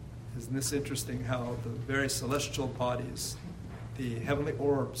Isn't this interesting how the very celestial bodies, the heavenly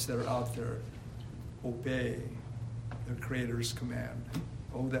orbs that are out there, obey their Creator's command?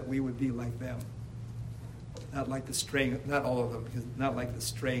 Oh, that we would be like them. Not like the straying, not all of them, not like the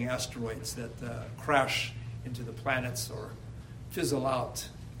straying asteroids that crash into the planets or fizzle out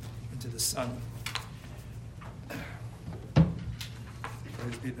into the sun.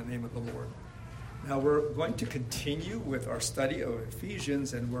 Praise be the name of the Lord. Now we're going to continue with our study of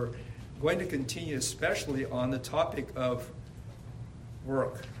Ephesians, and we're going to continue especially on the topic of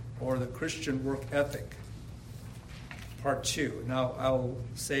work, or the Christian work ethic, part 2. Now I'll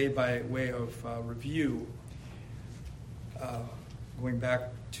say by way of review, going back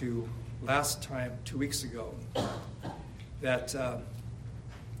to last time, 2 weeks ago, that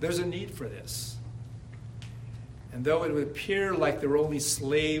there's a need for this. And though it would appear like there were only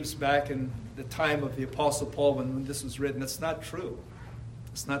slaves back in the time of the Apostle Paul when this was written, that's not true.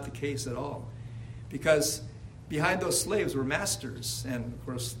 It's not the case at all. Because behind those slaves were masters, and of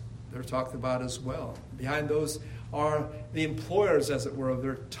course they're talked about as well. Behind those are the employers, as it were, of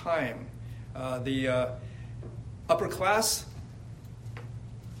their time. The upper class,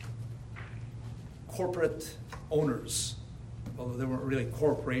 corporate owners, although there weren't really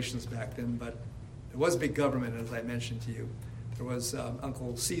corporations back then, but there was big government, as I mentioned to you. There was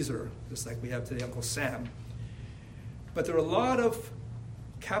Uncle Caesar, just like we have today, Uncle Sam. But there were a lot of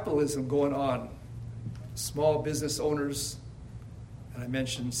capitalism going on. Small business owners, and I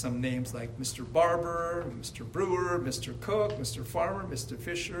mentioned some names like Mr. Barber, Mr. Brewer, Mr. Cook, Mr. Farmer, Mr.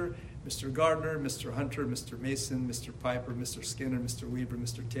 Fisher, Mr. Gardner, Mr. Hunter, Mr. Mason, Mr. Piper, Mr. Skinner, Mr. Weaver,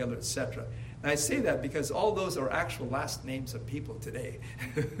 Mr. Taylor, etc. And I say that because all those are actual last names of people today.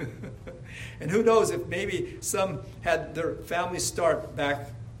 And who knows if maybe some had their family start back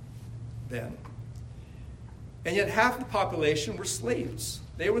then. And yet half the population were slaves.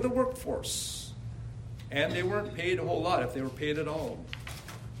 They were the workforce. And they weren't paid a whole lot, if they were paid at all.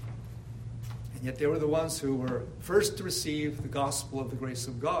 And yet they were the ones who were first to receive the gospel of the grace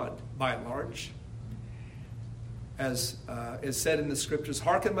of God, by and large. As is said in the scriptures,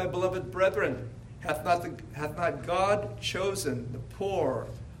 "Hearken, my beloved brethren, hath not God chosen the poor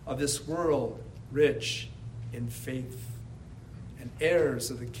of this world rich in faith, and heirs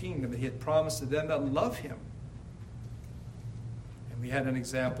of the kingdom that he had promised to them that love him?" And we had an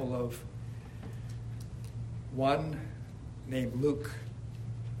example of one named Luke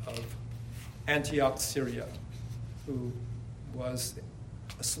of Antioch, Syria, who was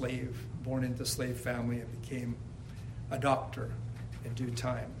a slave, born into a slave family, and became a doctor in due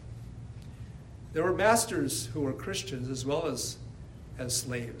time. There were masters who were Christians as well as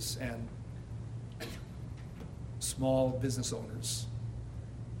slaves and small business owners.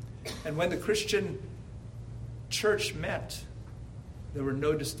 And when the Christian church met, there were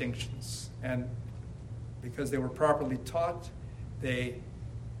no distinctions. And because they were properly taught, they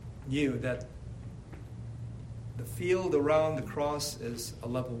knew that the field around the cross is a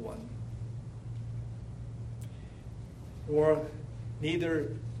level one. For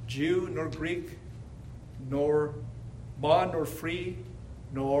neither Jew nor Greek, nor bond nor free,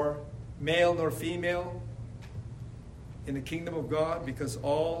 nor male nor female in the kingdom of God, because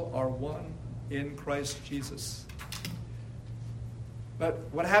all are one in Christ Jesus. But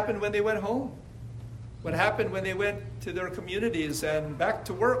what happened when they went home? What happened when they went to their communities and back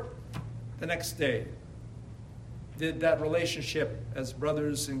to work the next day? Did that relationship as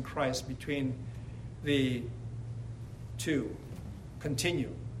brothers in Christ between the two continue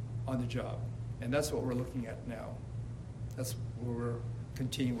on the job? And that's what we're looking at now. That's where we're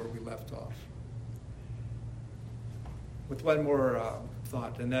continuing where we left off. With one more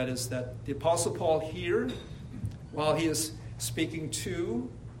thought, and that is that the Apostle Paul here, while he is speaking to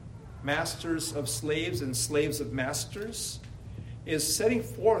masters of slaves and slaves of masters, is setting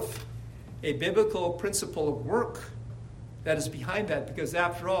forth a biblical principle of work that is behind that, because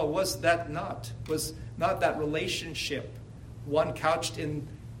after all, was not that relationship one couched in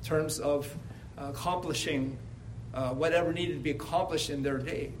terms of accomplishing whatever needed to be accomplished in their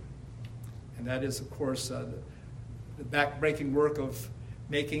day? And that is, of course, the back-breaking work of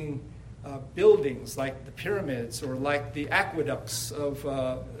making buildings like the pyramids or like the aqueducts of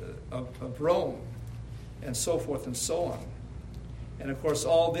Rome, and so forth and so on. And of course,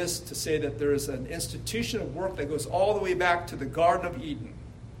 all this to say that there is an institution of work that goes all the way back to the Garden of Eden,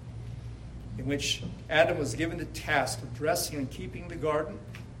 in which Adam was given the task of dressing and keeping the garden.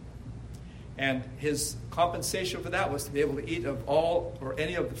 And his compensation for that was to be able to eat of all or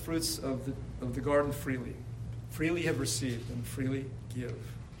any of the fruits of the garden freely. Freely have received and freely give.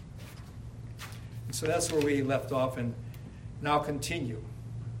 And so that's where we left off and now continue.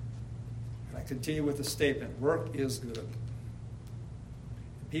 And I continue with the statement, work is good.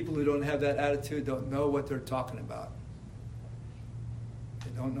 People who don't have that attitude don't know what they're talking about.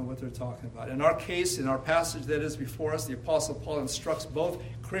 They don't know what they're talking about. In our case, in our passage that is before us, the Apostle Paul instructs both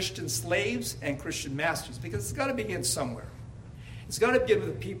Christian slaves and Christian masters, because it's got to begin somewhere. It's got to begin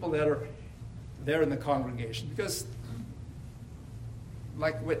with the people that are there in the congregation, because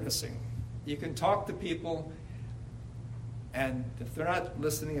like witnessing, you can talk to people, and if they're not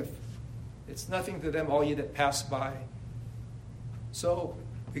listening, if it's nothing to them, all you that pass by. So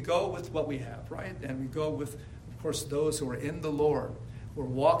we go with what we have, right? And we go with, of course, those who are in the Lord, who are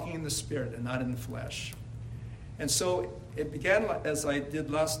walking in the Spirit and not in the flesh. And so it began, as I did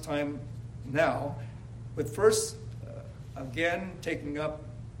last time now, with first, again, taking up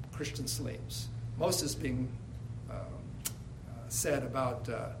Christian slaves. Most is being said about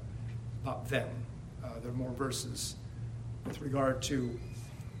them. There are more verses with regard to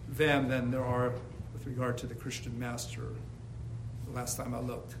them than there are with regard to the Christian master. The last time I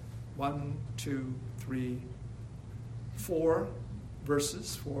looked. 1, 2, 3, 4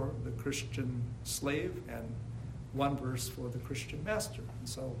 verses for the Christian slave and 1 verse for the Christian master. And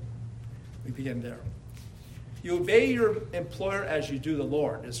so we begin there. You obey your employer as you do the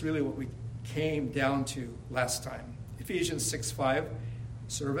Lord is really what we came down to last time. Ephesians 6:5,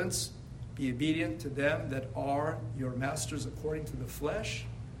 servants, be obedient to them that are your masters according to the flesh,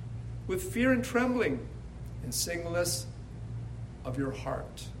 with fear and trembling, and singleness of your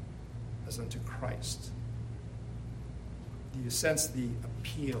heart, as unto Christ. Do you sense the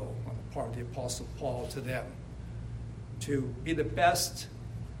appeal on the part of the Apostle Paul to them to be the best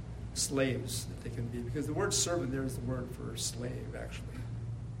slaves that they can be? Because the word servant there is the word for slave, actually.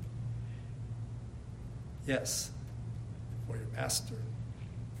 Yes, for your master.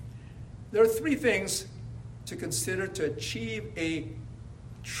 There are 3 things to consider to achieve a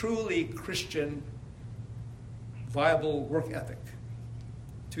truly Christian, viable work ethic.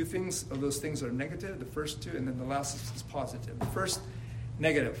 2 things of those things are negative, the first 2, and then the last is positive. The first,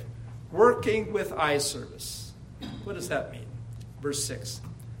 negative, working with eye service. What does that mean? Verse 6,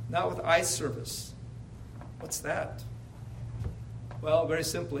 not with eye service. What's that? Well, very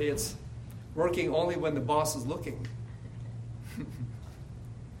simply, it's working only when the boss is looking.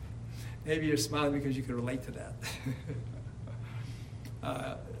 Maybe you're smiling because you can relate to that.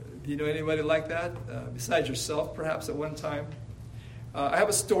 Do you know anybody like that? Besides yourself, perhaps, at one time? I have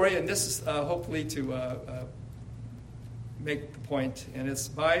a story, and this is hopefully to make the point, and it's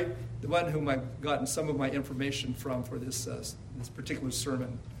by the one whom I've gotten some of my information from for this particular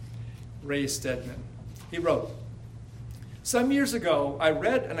sermon, Ray Stedman. He wrote, some years ago, I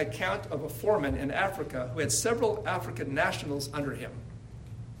read an account of a foreman in Africa who had several African nationals under him.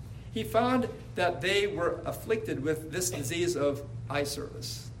 He found that they were afflicted with this disease of eye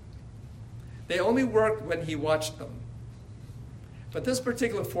service. They only worked when he watched them. But this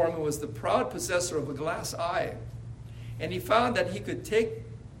particular foreman was the proud possessor of a glass eye, and he found that he could take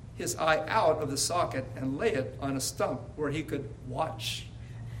his eye out of the socket and lay it on a stump where he could watch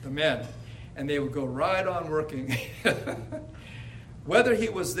the men, and they would go right on working, whether he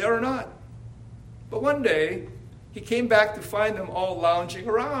was there or not. But one day, he came back to find them all lounging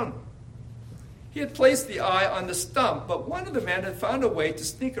around. He had placed the eye on the stump, but one of the men had found a way to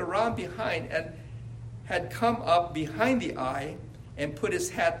sneak around behind and had come up behind the eye and put his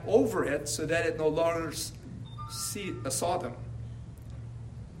hat over it so that it no longer saw them.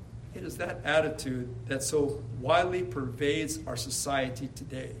 It is that attitude that so widely pervades our society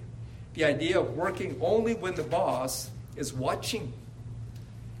today. The idea of working only when the boss is watching.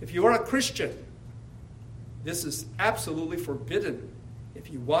 If you are a Christian, this is absolutely forbidden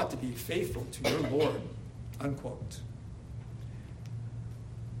if you want to be faithful to your Lord, unquote.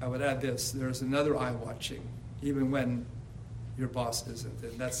 I would add this, there's another eye watching, even when your boss isn't,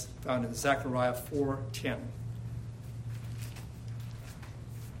 and that's found in Zechariah 4:10.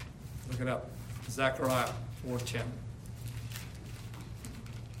 Look it up, Zechariah 4:10.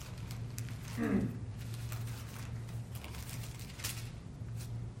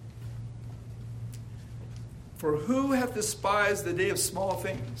 For who hath despised the day of small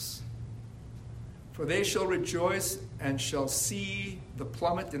things? For they shall rejoice and shall see the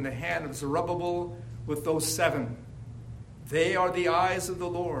plummet in the hand of Zerubbabel with those 7. They are the eyes of the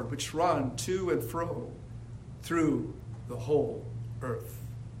Lord, which run to and fro through the whole earth.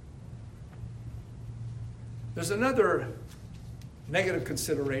 There's another negative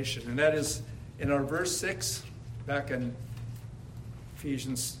consideration, and that is in our verse 6, back in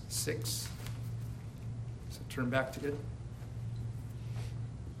Ephesians 6. So turn back to it.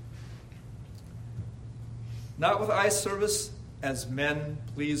 Not with eye service as men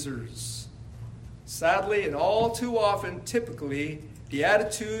pleasers. Sadly, and all too often, typically, the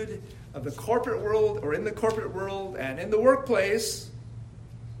attitude of the corporate world or in the corporate world and in the workplace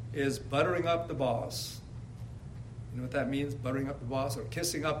is buttering up the boss. You know what that means, buttering up the boss? Or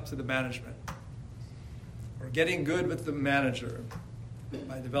kissing up to the management. Or getting good with the manager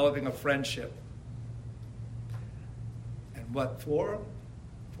by developing a friendship. And what for?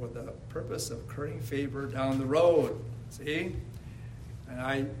 For the purpose of currying favor down the road. See? And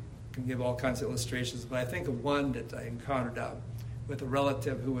I can give all kinds of illustrations, but I think of one that I encountered with a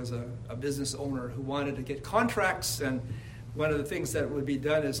relative who was a business owner who wanted to get contracts, and one of the things that would be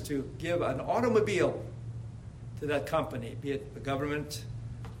done is to give an automobile to that company, be it a government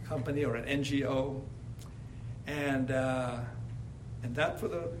company or an NGO, and that for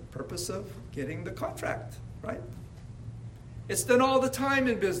the purpose of getting the contract, right? It's done all the time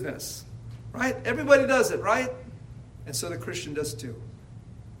in business, right? Everybody does it, right? And so the Christian does too.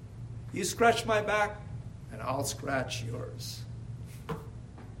 You scratch my back, and I'll scratch yours.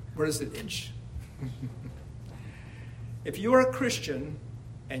 Where does it itch? If you are a Christian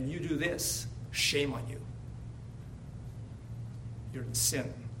and you do this, shame on you. You're in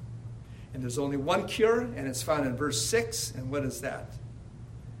sin. And there's only one cure, and it's found in verse 6. And what is that?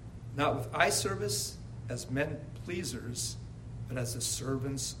 Not with eye service as men pleasers, but as the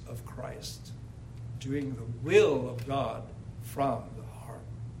servants of Christ, doing the will of God from the heart.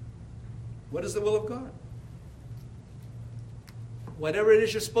 What is the will of God? Whatever it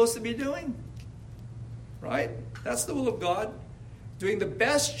is you're supposed to be doing, right? That's the will of God. Doing the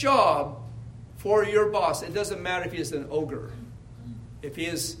best job for your boss. It doesn't matter if he is an ogre. If he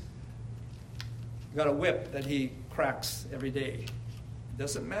has got a whip that he cracks every day. It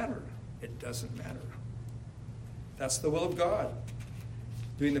doesn't matter. It doesn't matter. That's the will of God.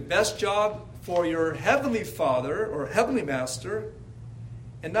 Doing the best job for your heavenly Father or heavenly master,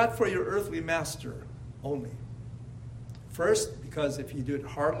 and not for your earthly master only. First, because if you do it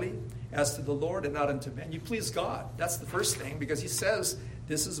heartily, as to the Lord and not unto men, you please God. That's the first thing, because he says,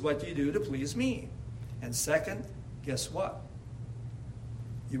 this is what you do to please me. And second, guess what?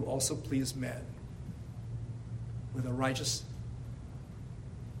 You also please men with a righteous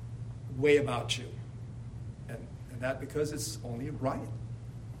way about you. And that because it's only right.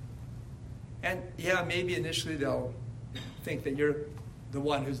 And yeah, maybe initially they'll think that you're the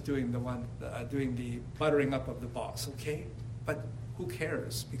one who's doing the buttering up of the boss, okay? But who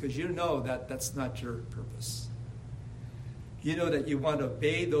cares? Because you know that that's not your purpose. You know that you want to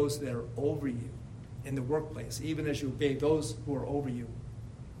obey those that are over you in the workplace, even as you obey those who are over you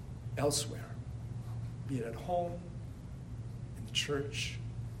elsewhere, be it at home, in the church,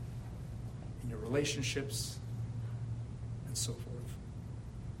 in your relationships, and so forth.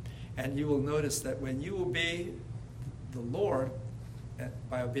 And you will notice that when you obey the Lord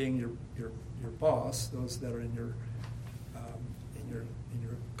by obeying your boss, those that are in your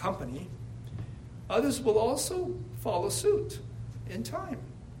company, others will also follow suit in time.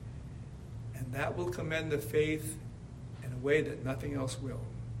 And that will commend the faith in a way that nothing else will.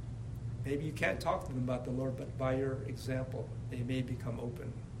 Maybe you can't talk to them about the Lord, but by your example, they may become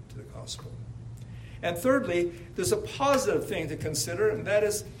open to the gospel. And thirdly, there's a positive thing to consider, and that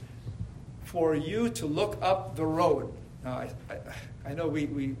is for you to look up the road. Now, I know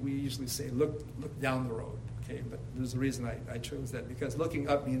we usually say look down the road, okay? But there's a reason I chose that, because looking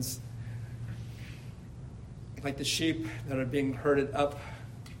up means like the sheep that are being herded up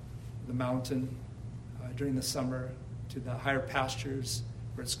the mountain during the summer to the higher pastures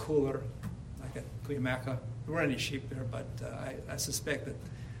where it's cooler, like at Cuyamaca. There weren't any sheep there, but I suspect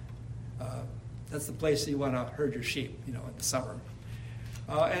that that's the place that you want to herd your sheep, in the summer.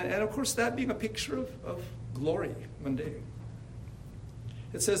 And of course, that being a picture of glory one day.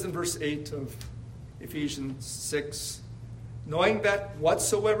 It says in verse 8 of Ephesians 6, knowing that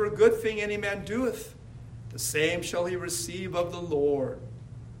whatsoever good thing any man doeth, the same shall he receive of the Lord,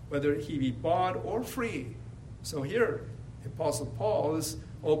 whether he be bond or free. So here, the Apostle Paul is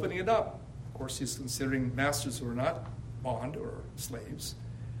opening it up. Of course, he's considering masters who are not bond or slaves,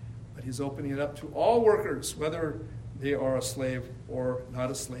 but he's opening it up to all workers, whether they are a slave or not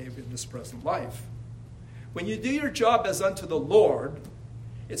a slave in this present life. When you do your job as unto the Lord,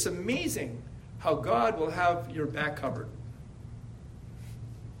 it's amazing how God will have your back covered.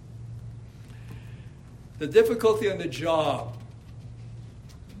 The difficulty on the job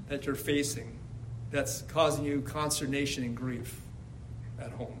that you're facing that's causing you consternation and grief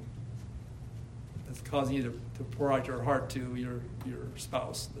at home, that's causing you to pour out your heart to your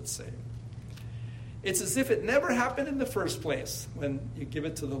spouse, let's say. It's as if it never happened in the first place when you give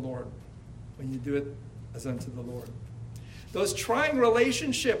it to the Lord, when you do it as unto the Lord. Those trying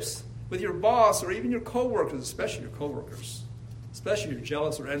relationships with your boss or even your coworkers, especially your coworkers, especially your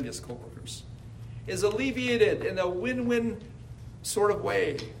jealous or envious coworkers, is alleviated in a win-win sort of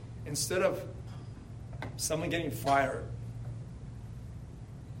way instead of someone getting fired.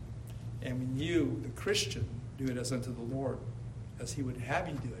 And when you, the Christian, do it as unto the Lord, as he would have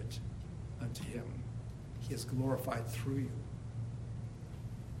you do it unto him, he is glorified through you.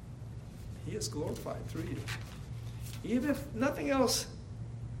 He is glorified through you. Even if nothing else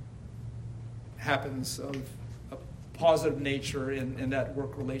happens of a positive nature in that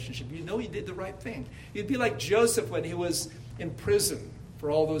work relationship, you know you did the right thing. You'd be like Joseph when he was in prison for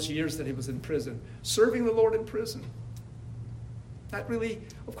all those years that he was in prison, serving the Lord in prison. Not really,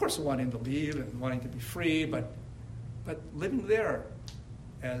 of course, wanting to leave and wanting to be free, but living there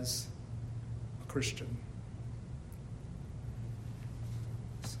as a Christian.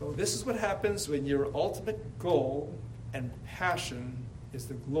 So this is what happens when your ultimate goal and passion is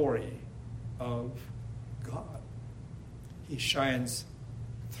the glory of God. He shines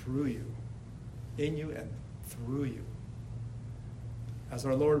through you, in you and through you. As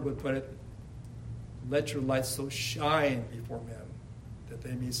our Lord would put it, let your light so shine before men that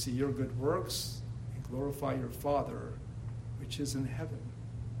they may see your good works and glorify your Father which is in heaven.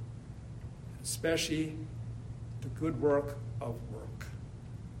 Especially the good work of work.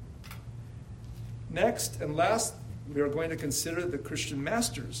 Next and last, we are going to consider the Christian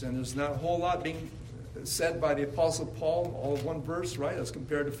masters. And there's not a whole lot being said by the Apostle Paul, all of one verse, right, as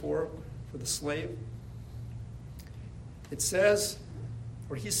compared to 4 for the slave. It says,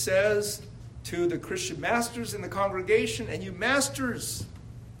 or he says, to the Christian masters in the congregation, and you masters,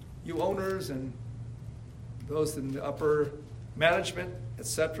 you owners and those in the upper management,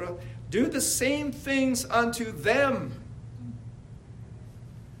 etc., do the same things unto them.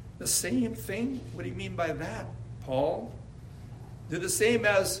 The same thing? What do you mean by that, Paul? Do the same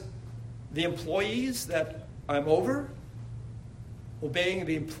as the employees that I'm over? Obeying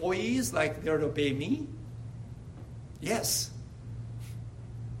the employees like they're to obey me? Yes.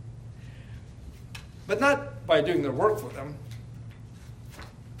 But not by doing their work for them.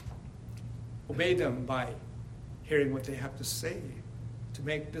 Obey them by hearing what they have to say to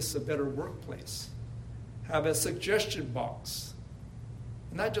make this a better workplace. Have a suggestion box.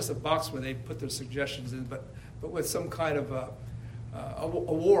 Not just a box where they put their suggestions in, but with some kind of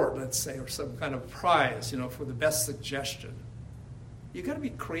award, let's say, or some kind of prize, for the best suggestion. You got to be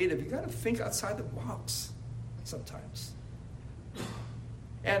creative. You got to think outside the box sometimes.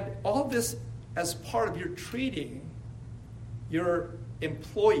 And all this as part of your treating your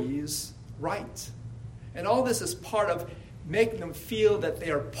employees right. And all this is part of making them feel that they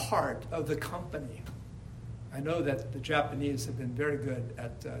are part of the company. I know that the Japanese have been very good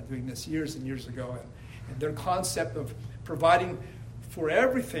at doing this years and years ago. And their concept of providing for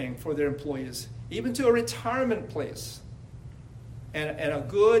everything for their employees, even to a retirement place, and a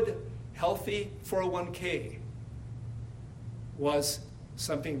good, healthy 401k, was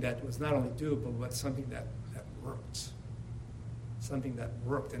something that was not only doable, but something that worked. Something that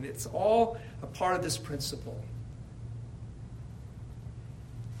worked. And it's all a part of this principle.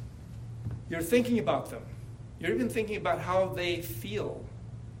 You're thinking about them. You're even thinking about how they feel.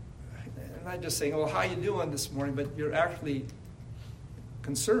 And not just saying, well, how you doing this morning? But you're actually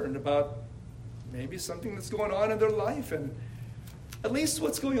concerned about maybe something that's going on in their life, and at least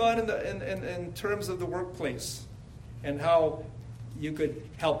what's going on in terms of the workplace, and how you could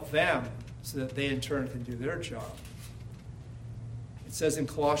help them so that they in turn can do their job. It says in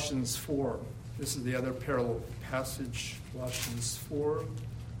Colossians 4, this is the other parallel passage, Colossians 4,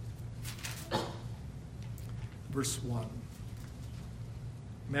 verse 1.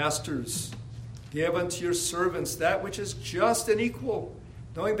 Masters, give unto your servants that which is just and equal,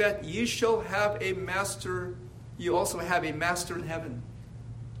 knowing that ye shall have a master, you also have a master in heaven.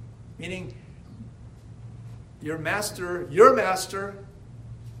 Meaning, your master,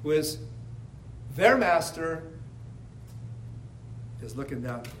 who is their master, is looking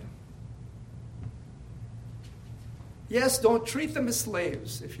down at you. Yes, don't treat them as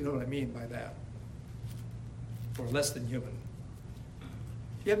slaves, if you know what I mean by that, or less than human.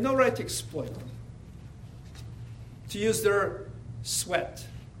 You have no right to exploit them, to use their sweat,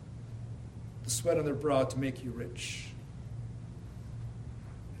 the sweat on their brow, to make you rich.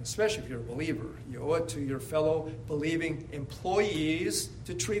 Especially if you're a believer, you owe it to your fellow believing employees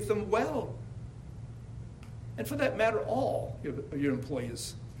to treat them well. And for that matter, all your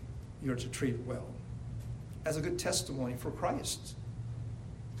employees you're to treat well, as a good testimony for Christ.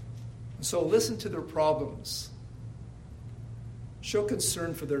 And so listen to their problems. Show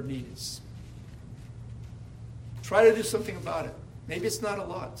concern for their needs. Try to do something about it. Maybe it's not a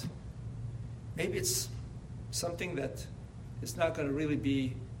lot. Maybe it's something that is not going to really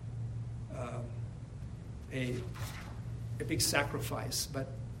be a big sacrifice, but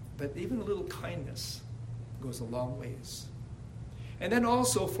even a little kindness goes a long ways. And then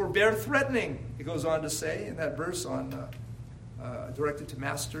also forbear threatening, it goes on to say in that verse directed to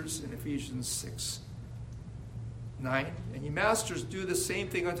masters in Ephesians 6:9. And ye masters, do the same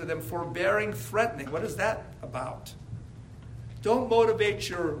thing unto them, forbearing threatening. What is that about? Don't motivate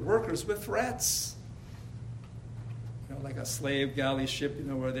your workers with threats. Like a slave galley ship,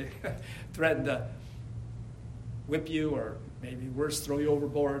 where they threaten to whip you, or maybe worse, throw you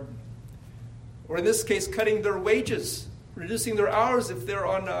overboard. Or in this case, cutting their wages, reducing their hours if they're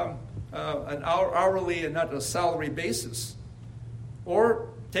on an hourly and not a salary basis. Or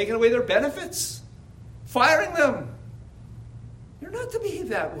taking away their benefits, firing them. You're not to behave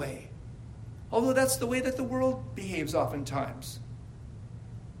that way. Although that's the way that the world behaves oftentimes.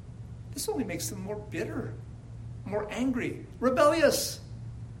 This only makes them more bitter, more angry, rebellious,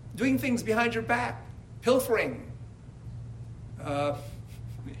 doing things behind your back, pilfering,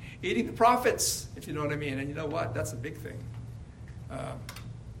 eating the profits, if you know what I mean. And you know what? That's a big thing.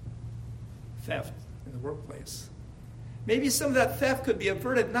 Theft in the workplace. Maybe some of that theft could be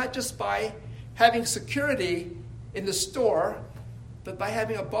averted not just by having security in the store, but by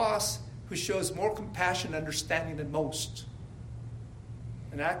having a boss who shows more compassion and understanding than most.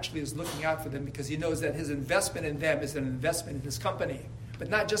 And actually is looking out for them because he knows that his investment in them is an investment in his company. But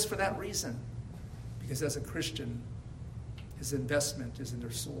not just for that reason. Because as a Christian, his investment is in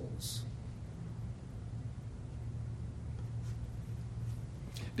their souls.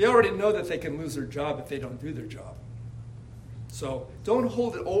 They already know that they can lose their job if they don't do their job. So don't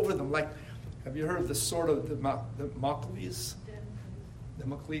hold it over them. Like, have you heard of the sword of Damocles?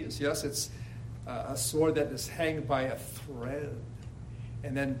 Damocles, yes. It's a sword that is hanged by a thread.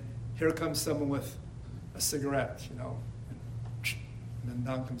 And then here comes someone with a cigarette, and then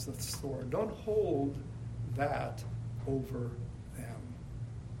down comes the sword. Don't hold that over them.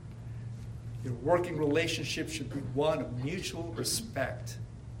 Your working relationship should be one of mutual respect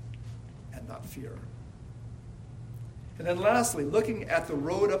and not fear. And then lastly, looking at the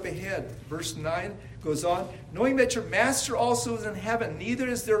road up ahead, verse 9 goes on, knowing that your master also is in heaven, neither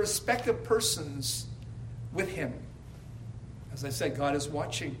is there respect of persons with him. As I said, God is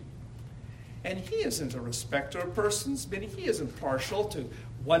watching. And he isn't a respecter of persons, meaning he isn't partial to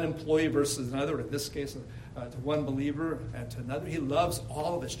one employee versus another, in this case, to one believer and to another. He loves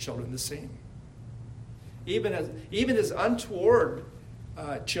all of his children the same. Even his untoward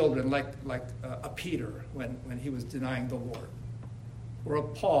children, like a Peter when he was denying the Lord, or a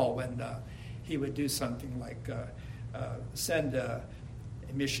Paul when he would do something like send a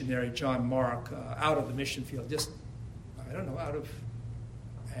missionary, John Mark, out of the mission field, just, I don't know, out of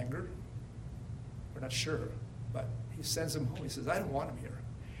anger. We're not sure, but he sends him home. He says, I don't want him here.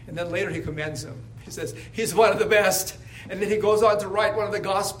 And then later he commends him. He says, he's one of the best. And then he goes on to write one of the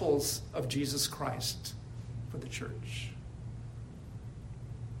Gospels of Jesus Christ for the church.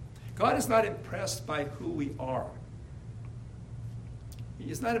 God is not impressed by who we are. He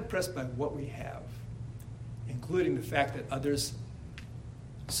is not impressed by what we have, including the fact that others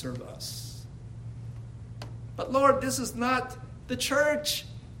serve us. But Lord, this is not the church.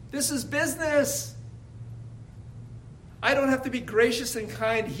 This is business. I don't have to be gracious and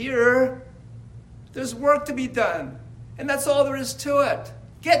kind here. There's work to be done. And that's all there is to it.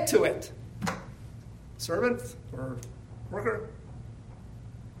 Get to it. Servant or worker.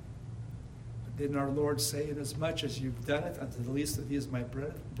 But didn't our Lord say, inasmuch as you've done it unto the least of these my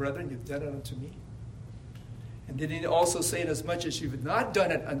brethren, you've done it unto me? And did he also say, inasmuch as you've not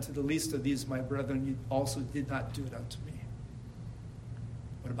done it unto the least of these my brethren, you also did not do it unto me?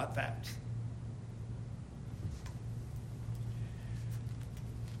 What about that?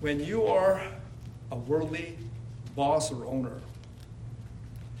 When you are a worldly boss or owner,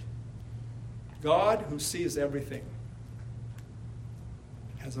 God, who sees everything,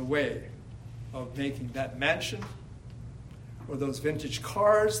 has a way of making that mansion or those vintage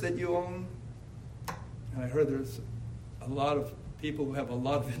cars that you own. And I heard there's a lot of people who have a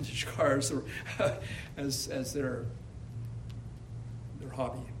lot of vintage cars as their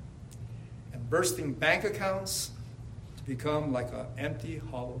hobby. And bursting bank accounts to become like an empty,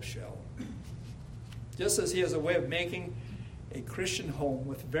 hollow shell. Just as he has a way of making a Christian home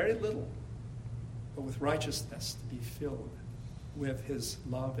with very little, but with righteousness to be filled with his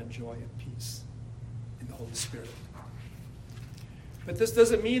love and joy and peace in the Holy Spirit. But this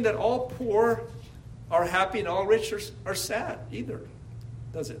doesn't mean that all poor are happy and all rich are sad either,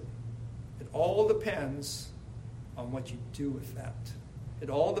 does it? It all depends on what you do with that. It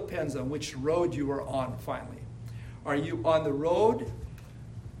all depends on which road you are on finally. Are you on the road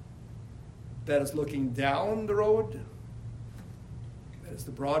that is looking down the road? That is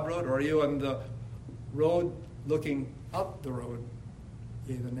the broad road. Or are you on the road looking up the road?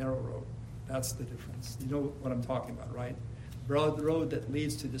 The narrow road. That's the difference. You know what I'm talking about, right? Broad road that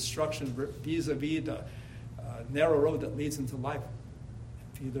leads to destruction vis-a-vis the narrow road that leads into life.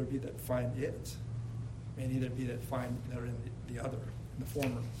 If either be that find it, may neither be that find there in the other, in the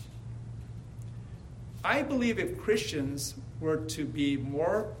former. I believe if Christians were to be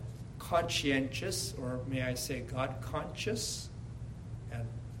more conscientious, or may I say God conscious, and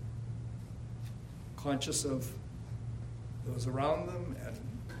conscious of those around them and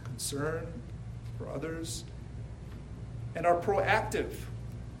concern for others, and are proactive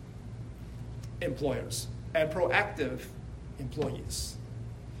employers and proactive employees,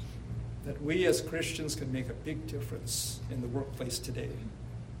 that we as Christians can make a big difference in the workplace today.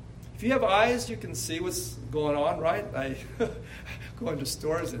 If you have eyes, you can see what's going on, right? I go into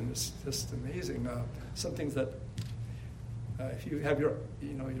stores and it's just amazing. Some things that if you have your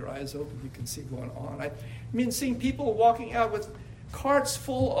eyes open, you can see going on. I mean, seeing people walking out with carts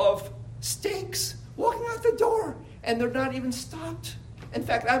full of steaks, walking out the door, and they're not even stopped. In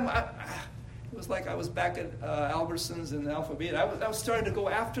fact, it was like I was back at Albertsons and Alphabet. I was starting to go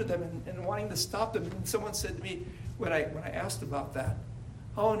after them and wanting to stop them. And someone said to me when I asked about that,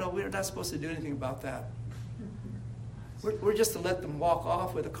 "Oh no, we're not supposed to do anything about that. We're just to let them walk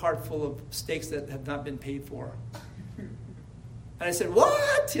off with a cart full of steaks that have not been paid for." And I said,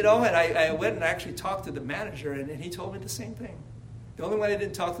 "What?" And I went and actually talked to the manager, and he told me the same thing. The only one I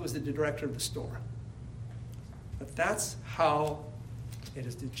didn't talk to was the director of the store. But that's how it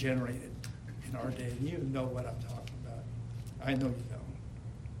is degenerated in our day. And you know what I'm talking about. I know you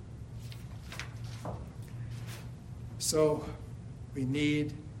know. So we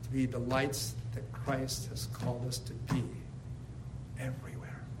need to be the lights that Christ has called us to be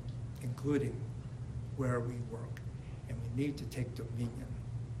everywhere, including where we work. And we need to take dominion,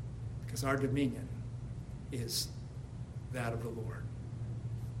 because our dominion is that of the Lord.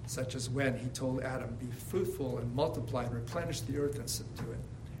 Such as when he told Adam, "Be fruitful and multiply and replenish the earth and subdue it."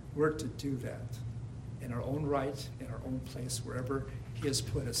 We're to do that in our own right, in our own place, wherever he has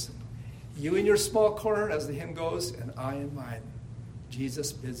put us. You in your small corner, as the hymn goes, and I in mine.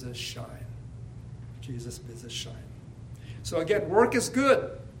 Jesus bids us shine. Jesus bids us shine. So again, work is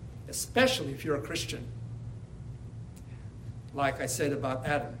good, especially if you're a Christian. Like I said about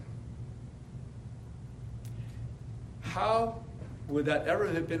Adam. How would that ever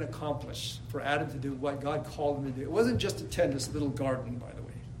have been accomplished for Adam to do what God called him to do? It wasn't just to tend this little garden, by the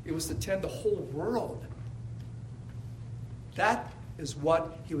way. It was to tend the whole world. That is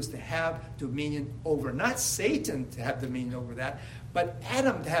what he was to have dominion over. Not Satan to have dominion over that, but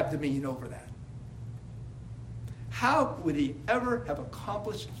Adam to have dominion over that. How would he ever have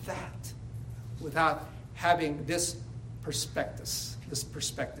accomplished that without having this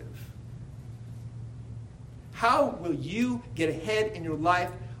perspective? How will you get ahead in your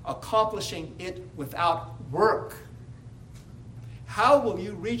life accomplishing it without work? How will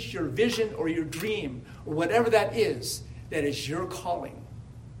you reach your vision or your dream or whatever that is your calling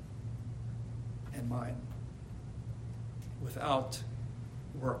and mine without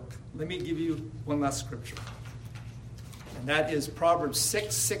work? Let me give you one last scripture. And that is Proverbs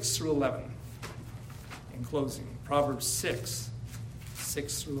 6 through 11. In closing, Proverbs 6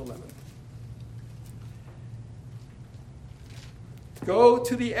 through 11. Go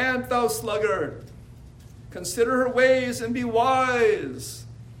to the ant, thou sluggard. Consider her ways and be wise.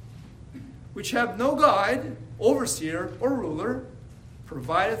 Which have no guide, overseer, or ruler,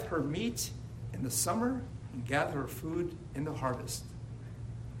 provideth her meat in the summer and gather her food in the harvest.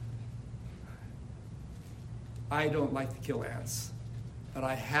 I don't like to kill ants, but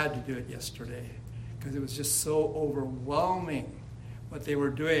I had to do it yesterday because it was just so overwhelming what they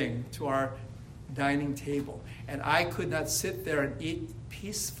were doing to our dining table. And I could not sit there and eat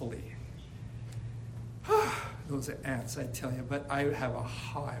peacefully. Those are ants, I tell you, but I have a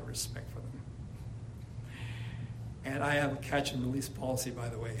high respect for them. And I have a catch and release policy, by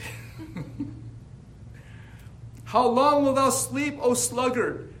the way. How long wilt thou sleep, O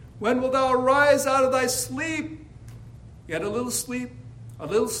sluggard? When wilt thou arise out of thy sleep? Yet a little sleep, a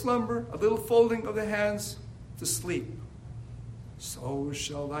little slumber, a little folding of the hands to sleep. So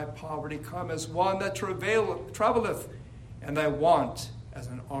shall thy poverty come as one that traveleth, and thy want as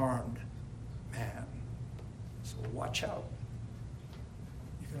an armed man. So watch out.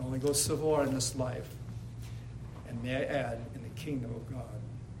 You can only go so far in this life, and may I add, in the kingdom of God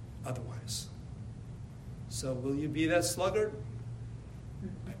otherwise. So will you be that sluggard?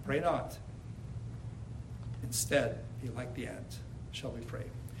 I pray not. Instead, be like the ant. Shall we pray?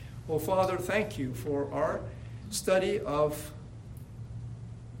 Well, Father, thank you for our study of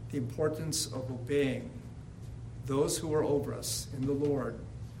the importance of obeying those who are over us in the Lord,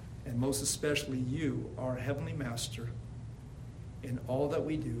 and most especially you, our Heavenly Master, in all that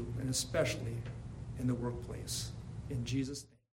we do, and especially in the workplace. In Jesus' name.